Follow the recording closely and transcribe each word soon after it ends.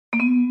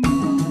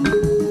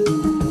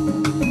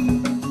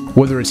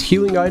Whether it's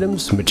healing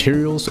items,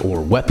 materials,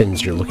 or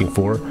weapons you're looking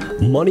for,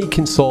 money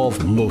can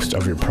solve most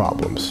of your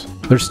problems.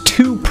 There's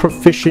two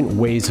proficient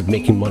ways of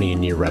making money in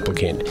Nier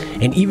Replicant,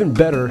 and even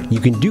better, you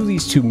can do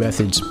these two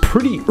methods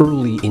pretty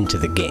early into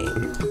the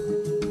game.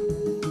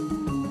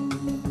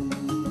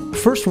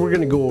 First, we're going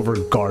to go over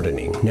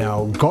gardening.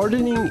 Now,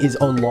 gardening is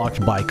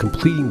unlocked by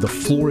completing the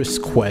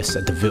florist quest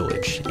at the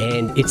village,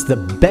 and it's the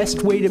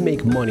best way to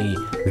make money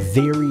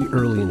very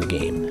early in the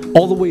game,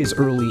 all the way as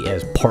early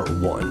as part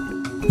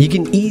 1. You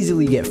can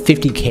easily get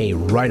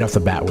 50k right off the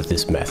bat with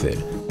this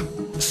method.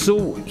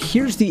 So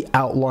here's the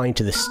outline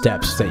to the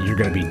steps that you're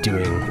going to be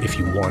doing if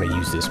you want to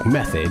use this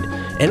method,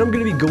 and I'm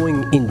going to be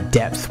going in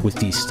depth with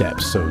these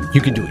steps so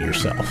you can do it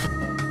yourself.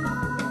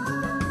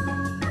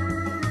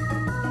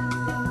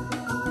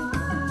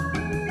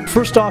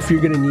 First off,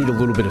 you're going to need a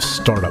little bit of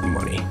startup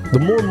money. The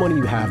more money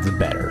you have, the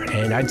better,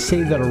 and I'd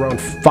say that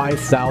around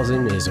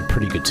 5,000 is a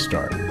pretty good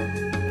start.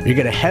 You're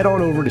going to head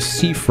on over to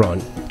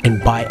Seafront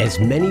and buy as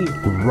many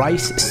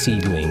rice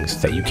seedlings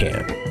that you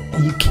can.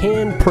 You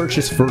can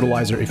purchase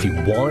fertilizer if you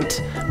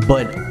want,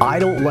 but I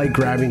don't like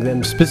grabbing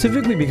them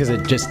specifically because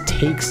it just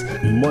takes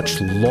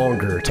much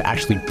longer to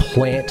actually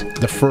plant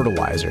the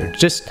fertilizer. It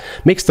just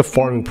makes the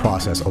farming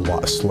process a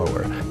lot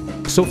slower.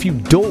 So if you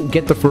don't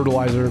get the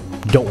fertilizer,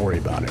 don't worry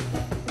about it.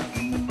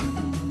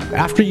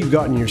 After you've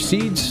gotten your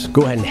seeds,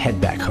 go ahead and head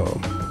back home.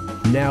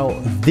 Now,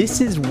 this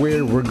is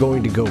where we're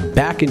going to go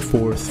back and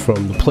forth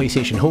from the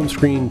PlayStation home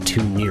screen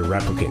to Nier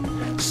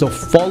Replicant. So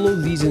follow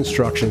these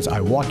instructions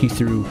I walk you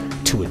through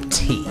to a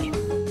T.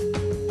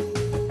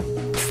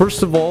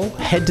 First of all,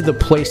 head to the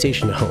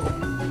PlayStation home.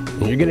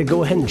 And you're going to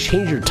go ahead and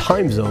change your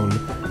time zone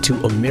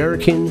to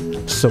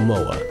American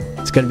Samoa.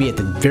 It's going to be at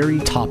the very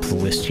top of the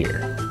list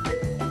here.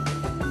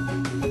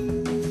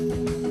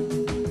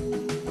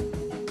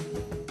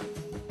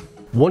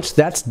 Once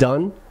that's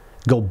done,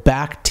 go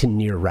back to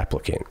Nier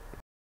Replicant.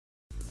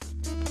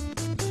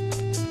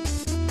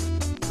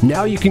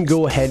 Now you can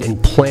go ahead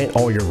and plant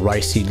all your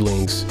rice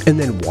seedlings and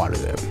then water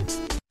them.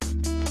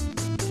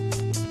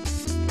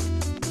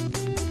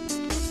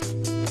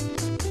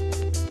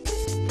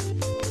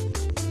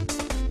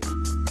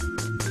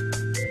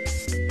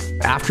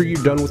 After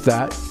you're done with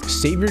that,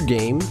 save your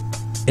game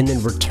and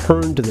then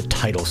return to the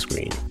title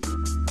screen.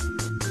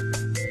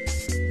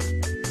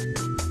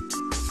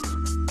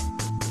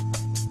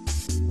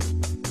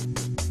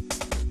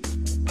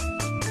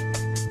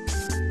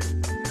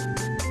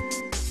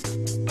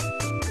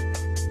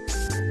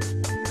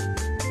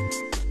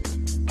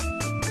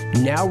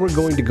 Now we're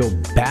going to go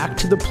back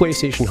to the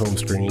PlayStation home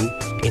screen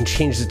and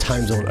change the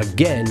time zone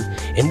again,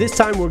 and this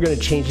time we're going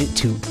to change it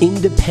to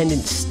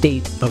Independent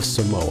State of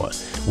Samoa,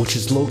 which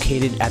is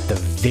located at the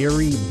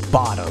very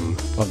bottom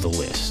of the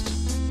list.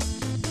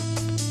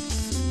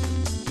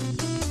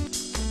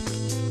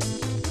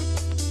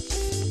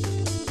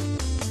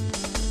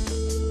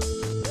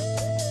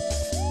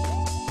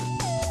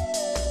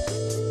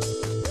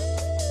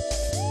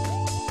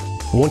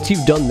 Once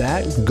you've done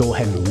that, go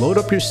ahead and load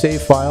up your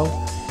save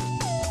file.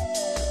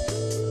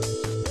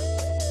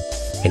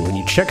 And when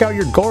you check out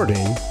your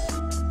garden,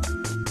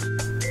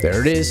 there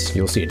it is.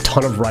 You'll see a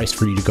ton of rice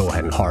for you to go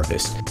ahead and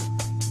harvest.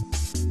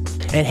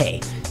 And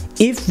hey,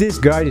 if this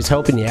guide is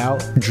helping you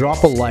out,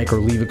 drop a like or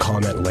leave a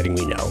comment letting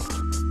me know.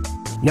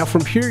 Now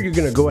from here, you're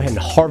going to go ahead and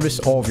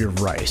harvest all of your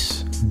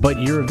rice, but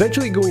you're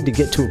eventually going to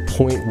get to a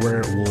point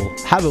where it will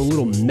have a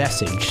little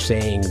message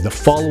saying the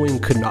following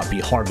could not be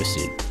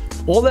harvested.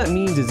 All that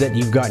means is that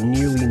you've got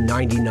nearly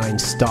 99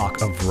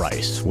 stock of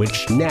rice,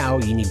 which now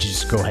you need to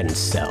just go ahead and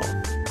sell.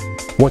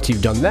 Once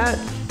you've done that,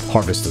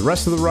 harvest the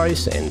rest of the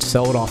rice and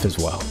sell it off as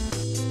well.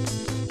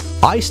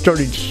 I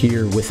started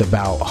here with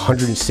about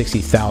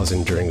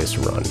 160,000 during this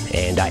run,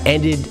 and I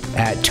ended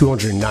at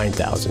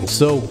 209,000,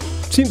 so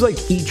seems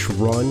like each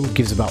run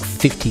gives about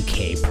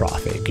 50k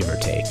profit, give or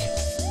take.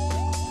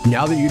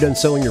 Now that you're done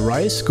selling your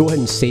rice, go ahead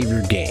and save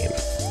your game.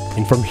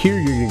 And from here,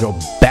 you're going to go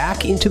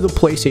back into the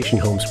PlayStation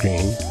home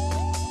screen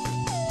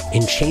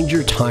and change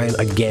your time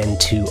again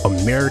to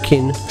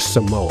American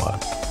Samoa.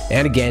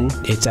 And again,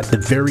 it's at the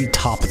very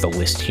top of the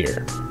list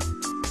here.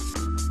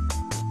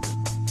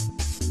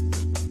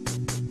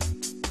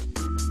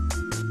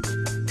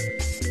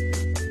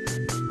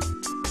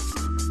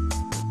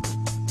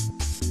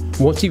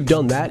 Once you've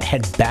done that,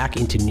 head back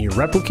into Nier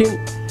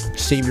Replicant,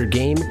 save your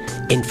game,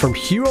 and from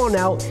here on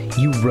out,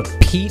 you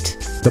repeat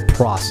the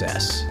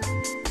process.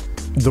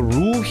 The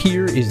rule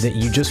here is that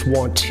you just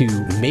want to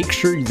make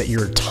sure that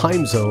your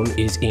time zone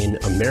is in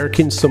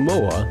American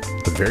Samoa,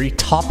 the very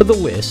top of the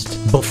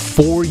list,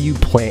 before you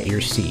plant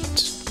your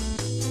seeds.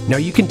 Now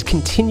you can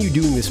continue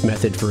doing this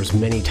method for as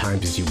many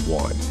times as you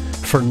want.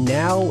 For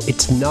now,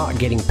 it's not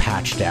getting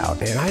patched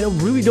out, and I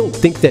really don't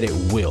think that it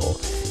will.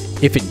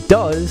 If it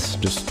does,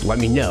 just let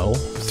me know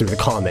through the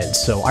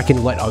comments so I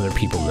can let other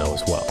people know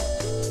as well.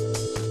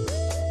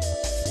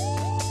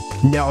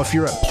 Now, if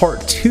you're at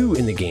part 2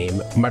 in the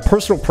game, my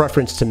personal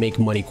preference to make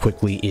money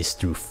quickly is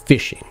through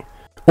fishing.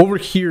 Over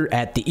here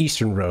at the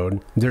Eastern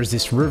Road, there's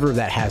this river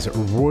that has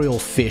royal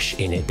fish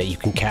in it that you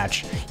can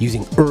catch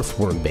using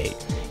earthworm bait,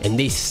 and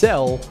they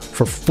sell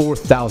for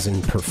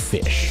 4,000 per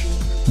fish.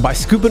 By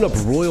scooping up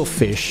royal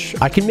fish,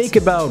 I can make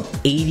about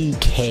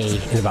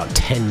 80k in about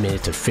 10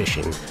 minutes of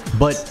fishing,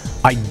 but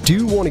I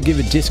do want to give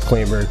a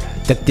disclaimer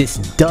that this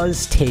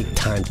does take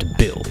time to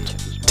build.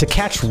 To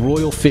catch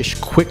royal fish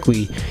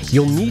quickly,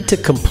 you'll need to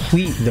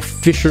complete the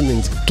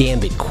Fisherman's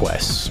Gambit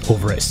quests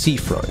over at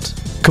Seafront.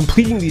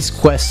 Completing these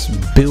quests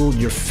build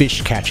your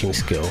fish catching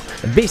skill,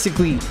 and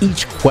basically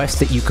each quest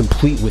that you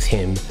complete with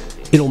him,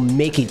 it'll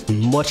make it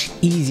much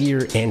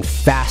easier and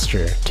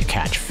faster to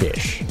catch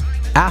fish.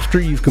 After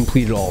you've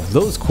completed all of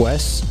those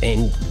quests,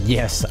 and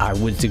yes, I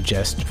would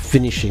suggest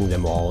finishing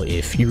them all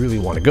if you really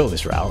want to go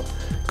this route,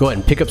 go ahead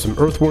and pick up some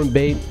earthworm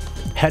bait,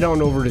 head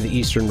on over to the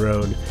Eastern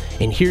Road,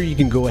 and here you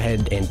can go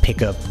ahead and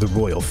pick up the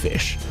royal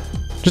fish.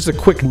 Just a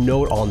quick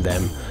note on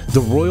them,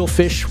 the royal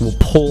fish will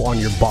pull on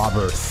your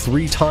bobber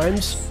 3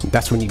 times,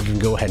 that's when you can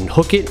go ahead and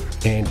hook it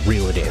and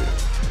reel it in.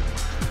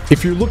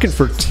 If you're looking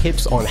for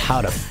tips on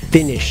how to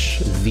finish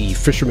the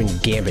Fisherman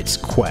Gambit's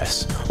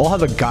quest, I'll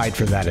have a guide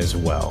for that as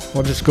well.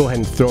 I'll just go ahead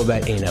and throw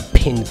that in a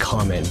pinned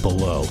comment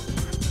below.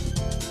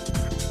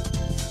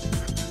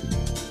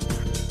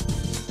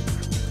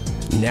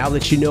 Now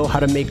that you know how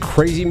to make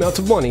crazy amounts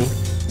of money,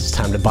 it's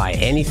time to buy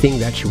anything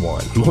that you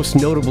want, most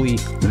notably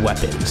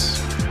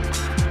weapons.